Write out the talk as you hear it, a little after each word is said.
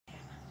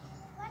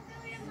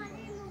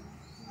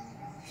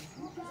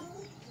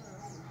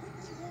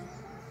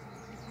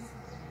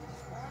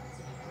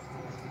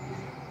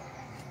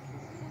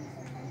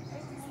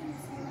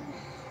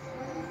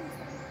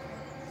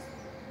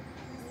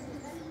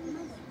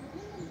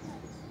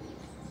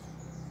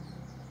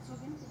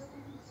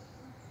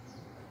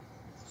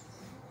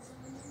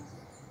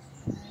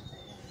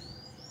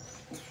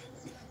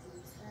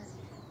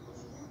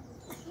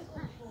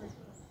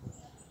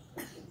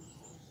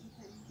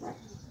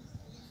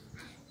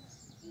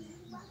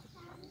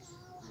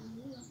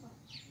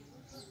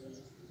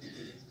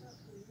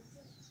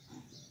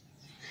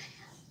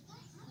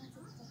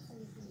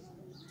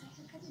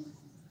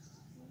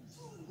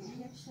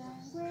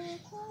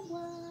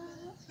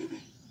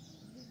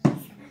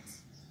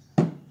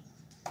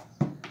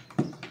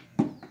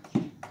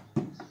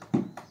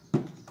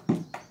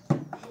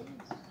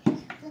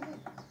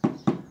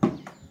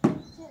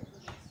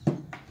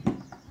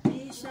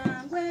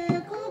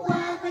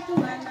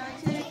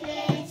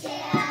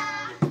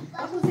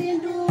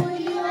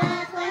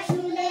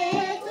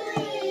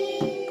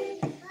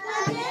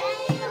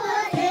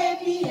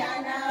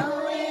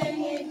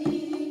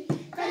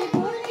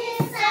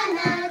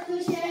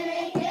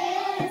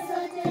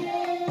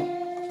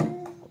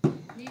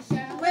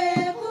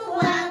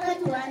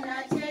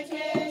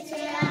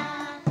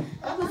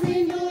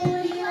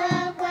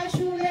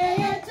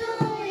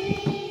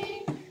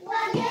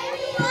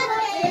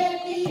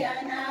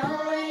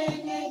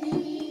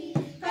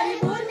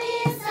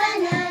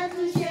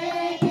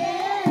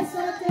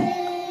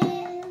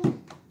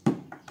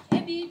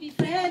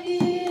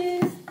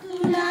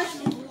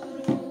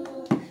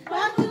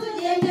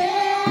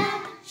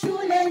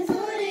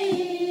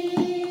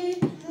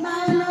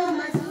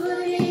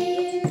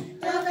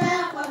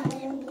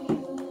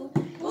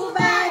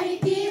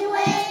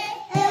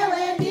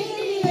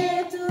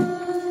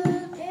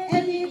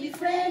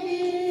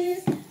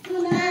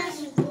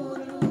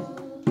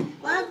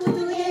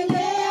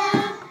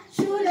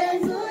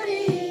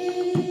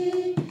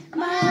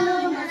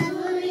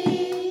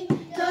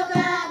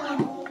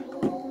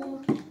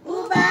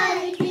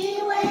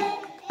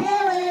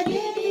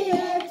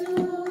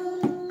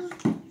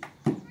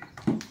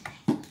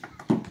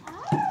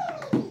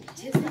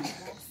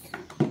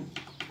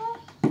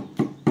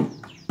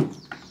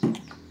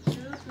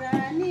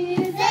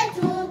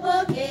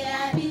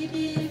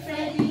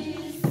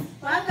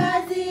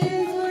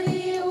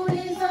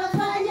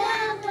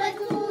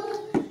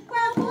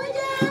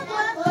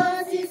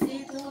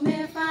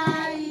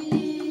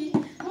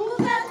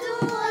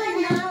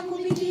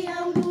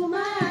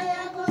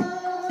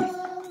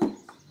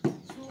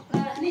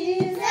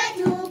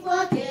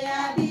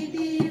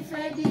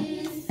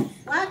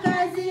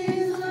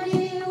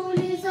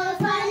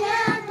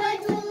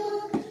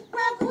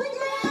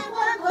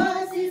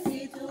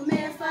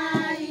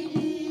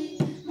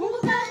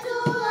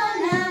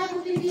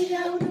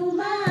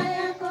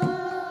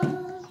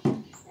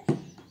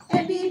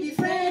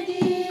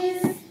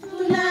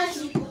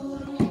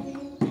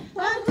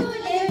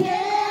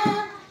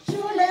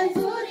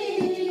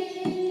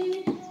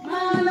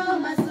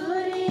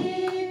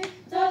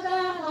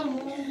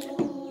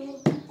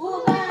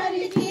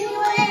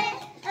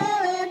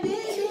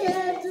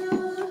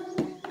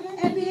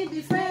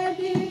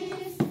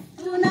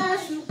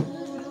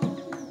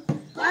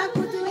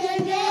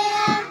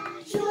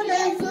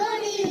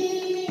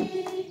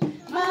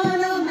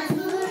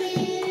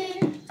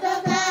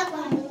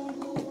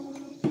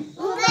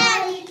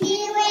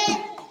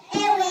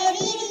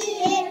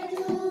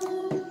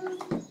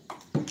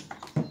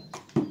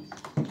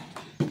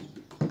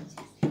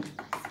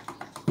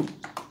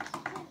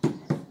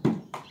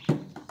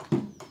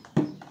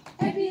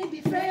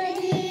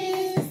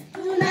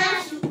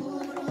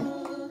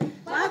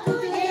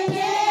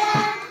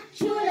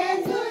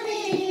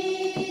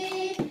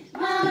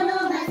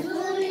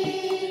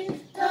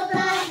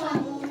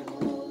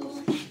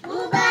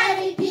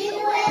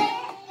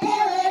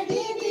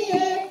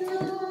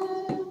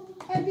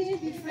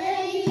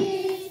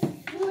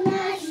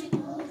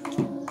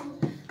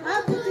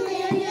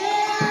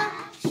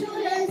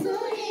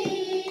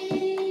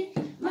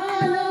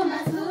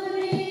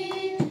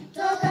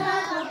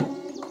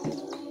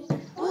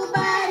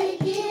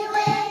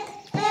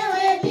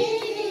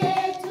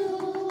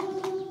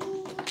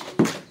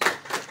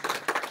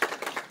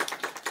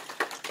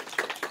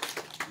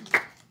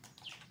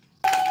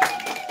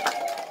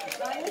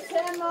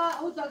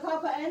na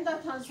utakapoenda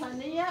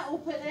Tanzania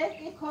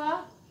upeleke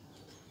kwa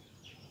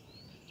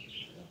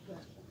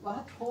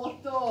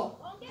watoto.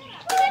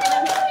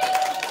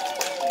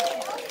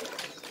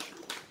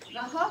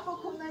 Na hapo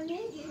kuna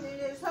nyingi,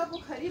 nilihesabu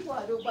karibu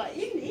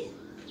 40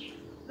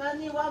 na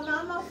ni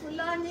wamama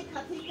fulani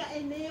katika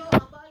eneo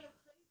ambalo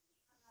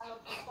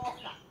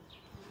anatoka.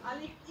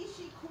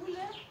 Aliishi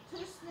kule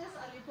Frøydis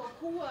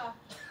alipokuwa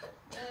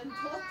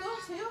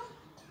mtoto, sio?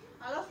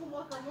 Alafu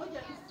mwaka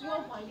mmoja alikuwa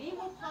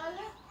mwalimu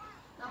pale,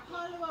 na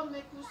pale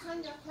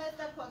wamekusanya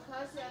fedha kwa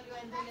kazi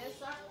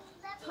aliyoendeleza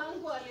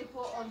tangu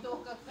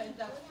alipoondoka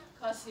kwenda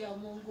kazi ya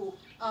Mungu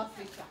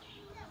Afrika.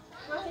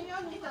 Kwa hiyo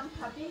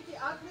nitamkabidhi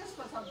Agnes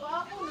kwa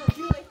sababu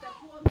najua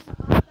itakuwa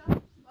msaada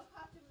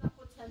wakati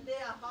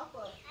mnapotembea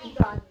hapa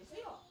ndani,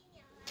 sio?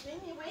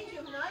 Ninyi wengi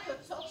mnayo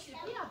toksi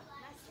pia.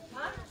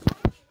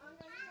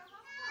 Angalia hapa.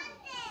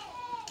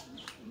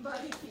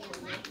 Mbarikiwe.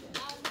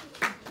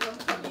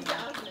 Nitamkabidhi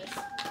Agnes.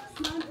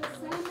 Asante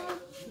sana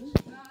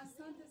na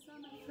asante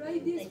sana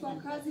Frøydis kwa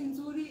kazi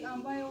nzuri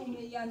ambayo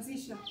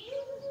umeianzisha.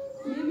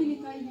 Mimi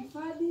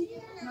nitaihifadhi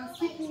na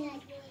siku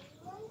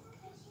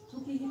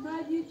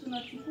tukihitaji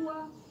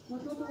tunachukua,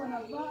 watoto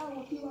wanavaa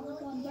wakiwa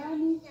hapa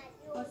ndani,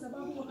 kwa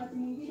sababu wakati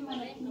mwingine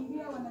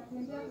wanakimbia,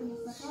 wanatembea kwenye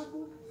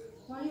sakafu.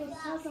 Kwa hiyo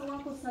sasa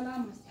wako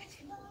salama.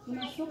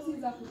 Tuna soksi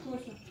za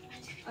kutosha.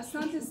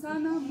 Asante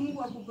sana,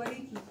 Mungu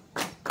akubariki.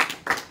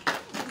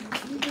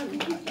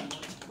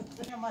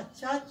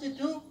 Machache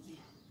tu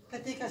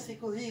katika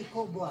siku hii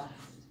kubwa.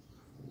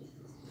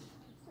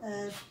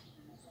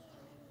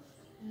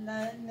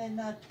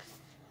 Ninapenda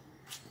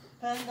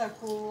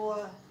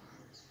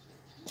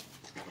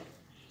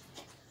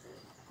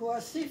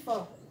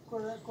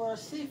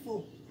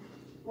kuwasifu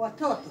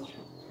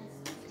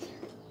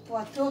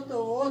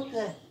watoto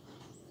wote.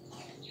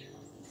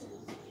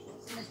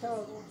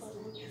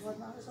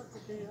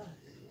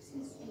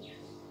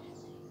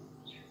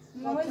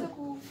 Mnaweza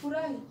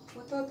kufurahi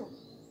watoto.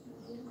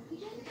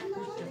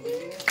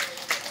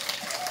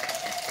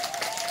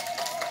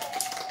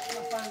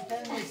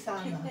 Asanteni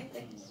sana.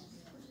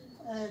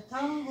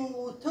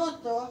 Tangu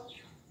utoto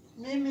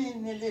mimi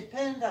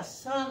nilipenda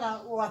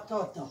sana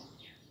watoto,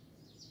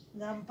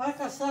 na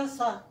mpaka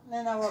sasa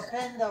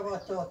ninawapenda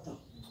watoto.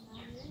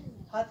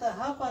 Hata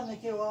hapa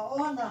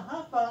nikiwaona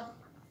hapa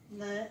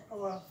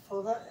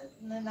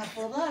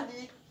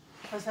ninafurahi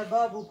kwa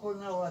sababu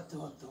kuna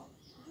watoto.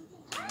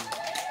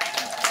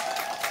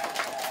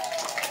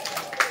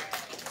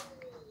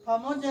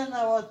 Pamoja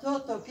na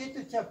watoto,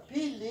 kitu cha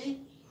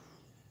pili,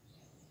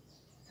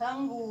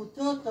 tangu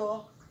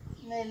utoto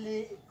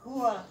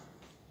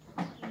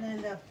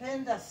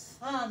nilipenda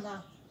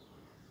sana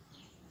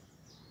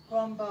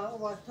kwamba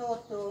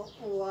watoto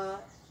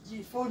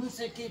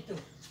wajifunze kitu.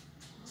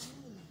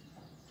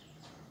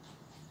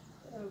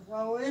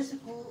 Wawezi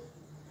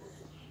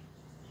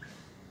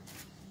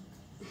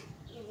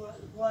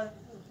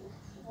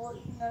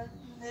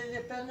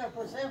nilipenda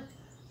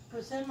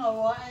kusema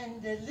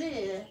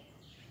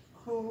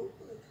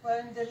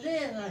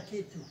waendelee na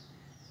kitu.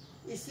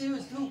 Isiwe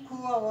tu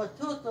kuwa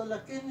watoto,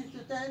 lakini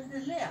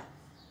tutaendelea.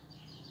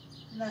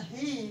 Na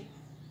hii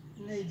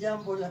ni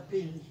jambo la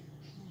pili.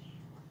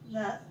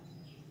 Na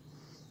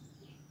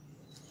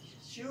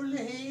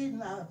shule hii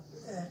na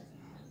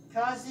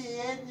kazi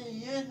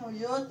yenu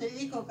yote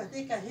iko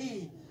katika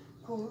hii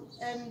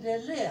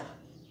kuendelea.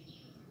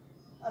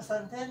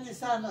 Asanteni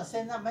sana,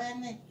 sina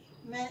mengi,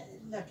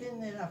 lakini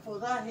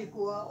ninafurahi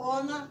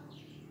kuwaona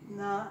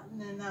na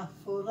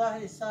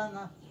ninafurahi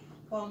sana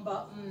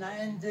kwamba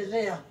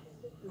mnaendelea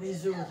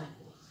vizuri.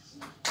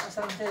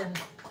 Asanteni.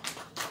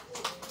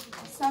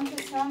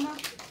 Asante sana.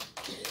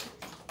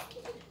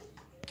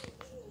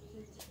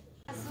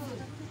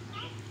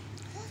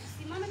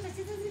 Simama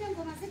tatizo zile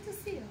ngoma zetu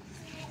sio?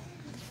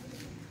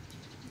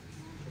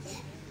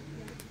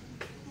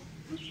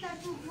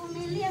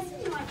 Mtatuvumilia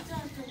sisi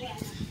watoto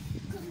bwana.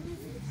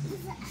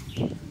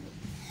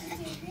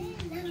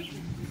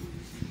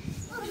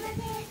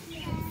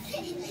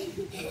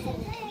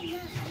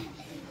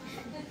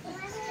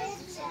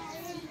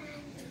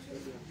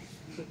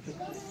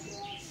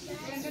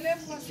 Endelee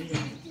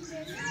kuwasubiri.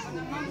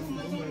 Wana mambo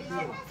mazuri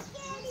hawa.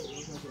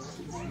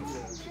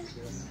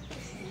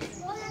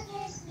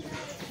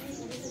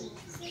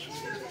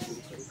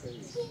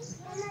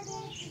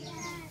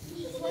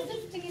 Kwanza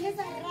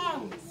tutengeneza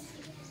round.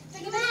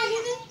 Tengeneza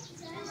nini?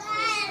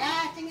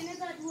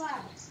 Tengeneza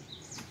duara.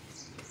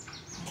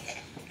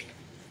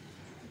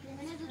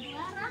 Tengeneza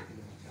duara.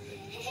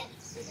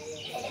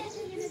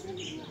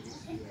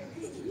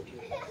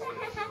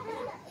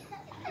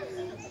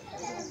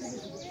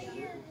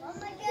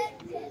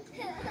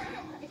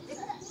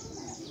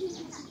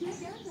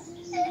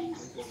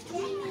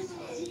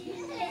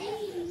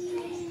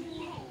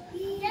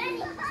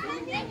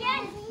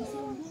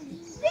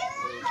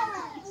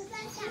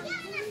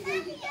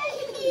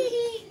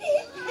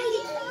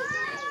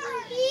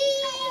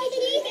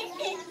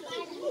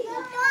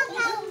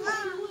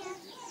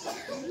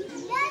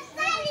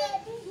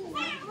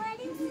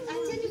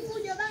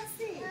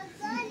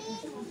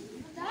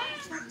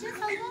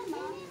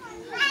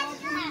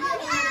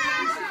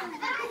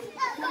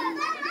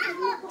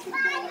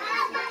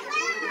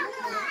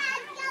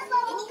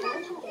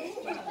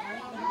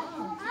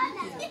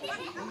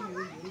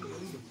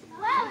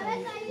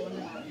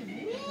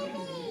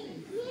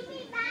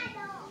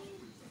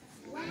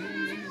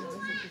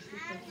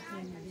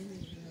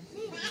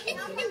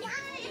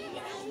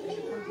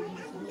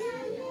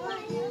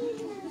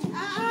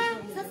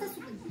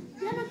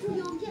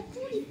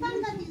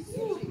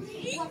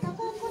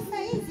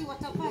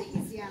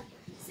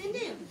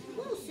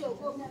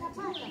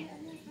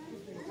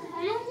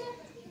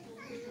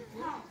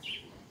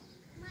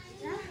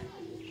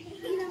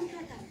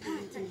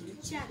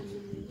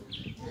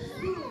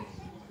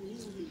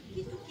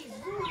 Kitu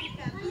kizuri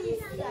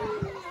kabisa.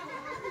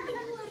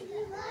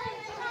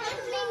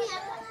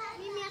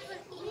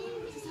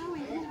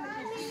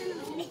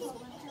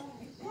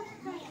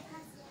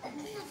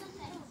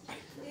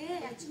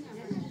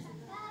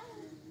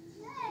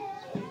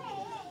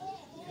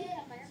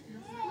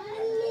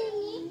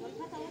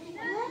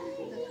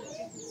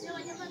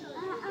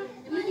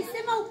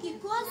 Nikisema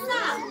ukikosa,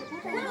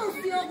 wewe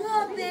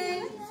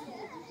usiogope.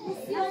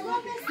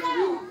 Usiogope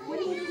sawa.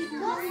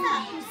 Ukikosa,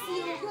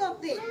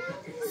 usiogope.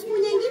 Siku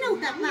nyingine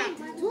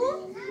utapata tu.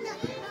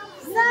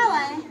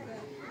 Sawa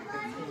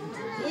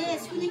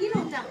siku nyingine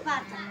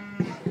utapata.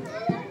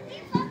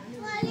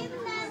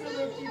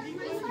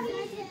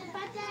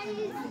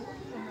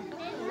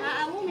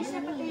 Wewe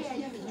umeshapata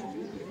hiyo.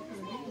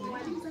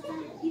 Mwalimu sasa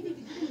hivi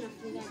vitu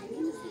vinafungaje?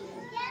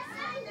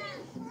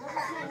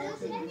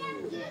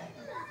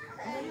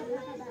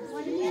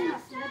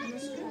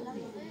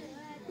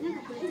 Mimi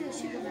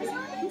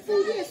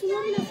mfungie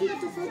suruali na funga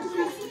tofauti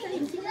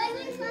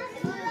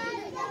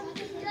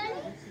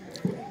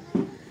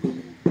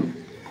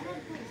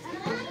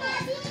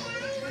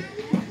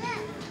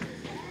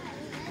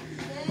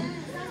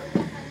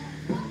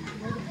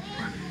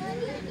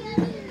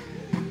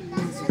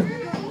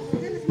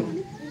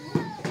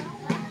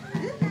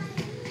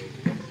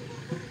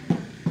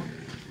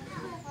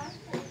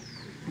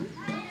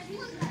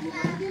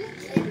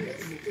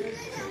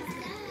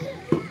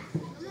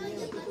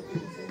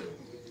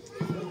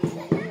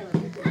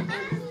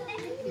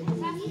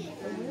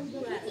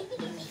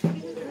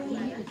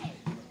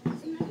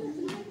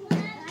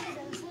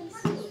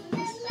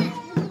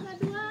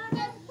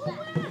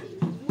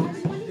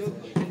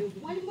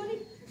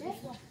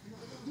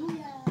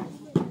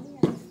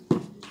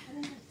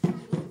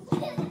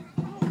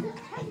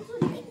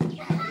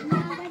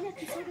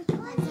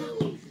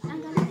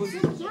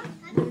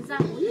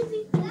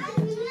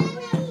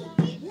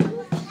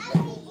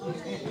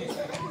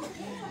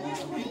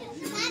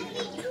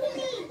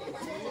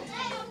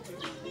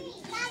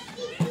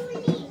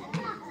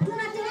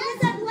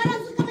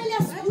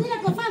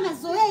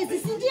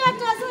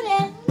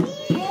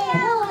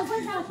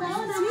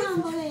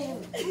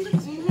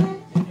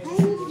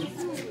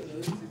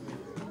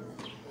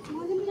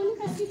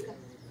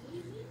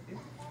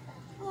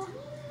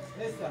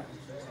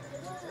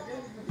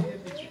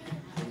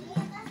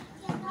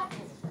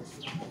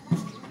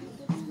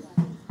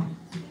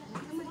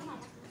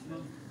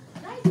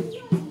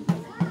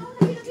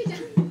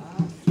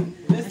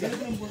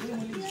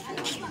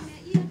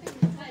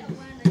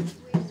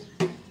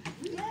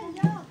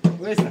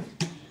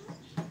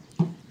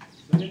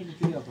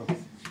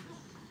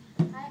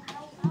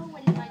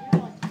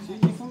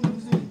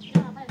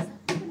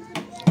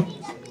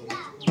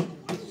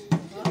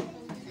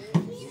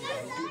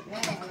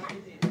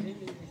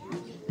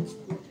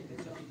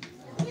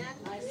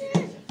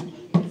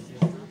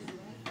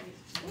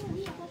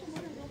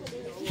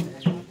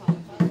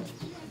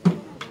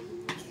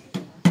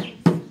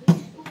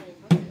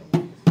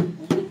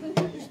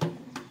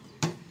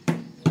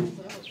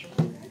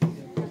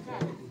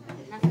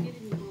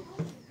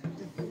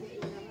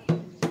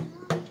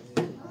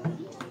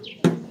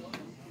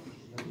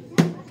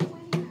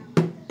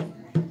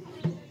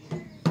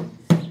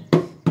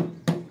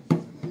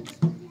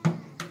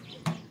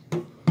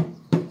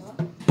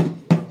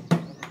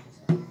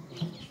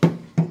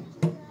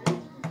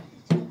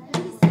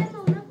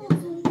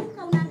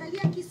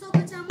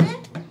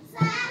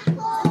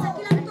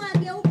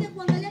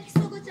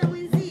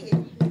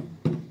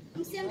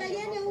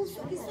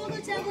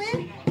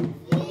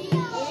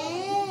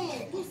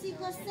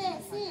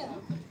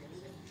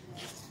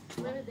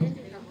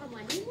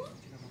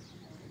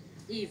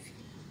hivi.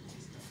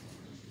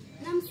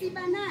 Na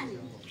msibanane.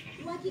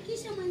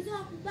 Uhakikishe mwenzio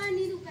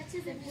akubani ili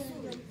ukacheze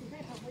vizuri.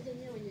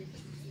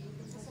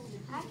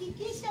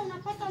 Hakikisha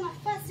unapata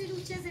nafasi ili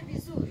ucheze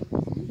vizuri.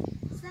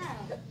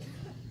 Sawa?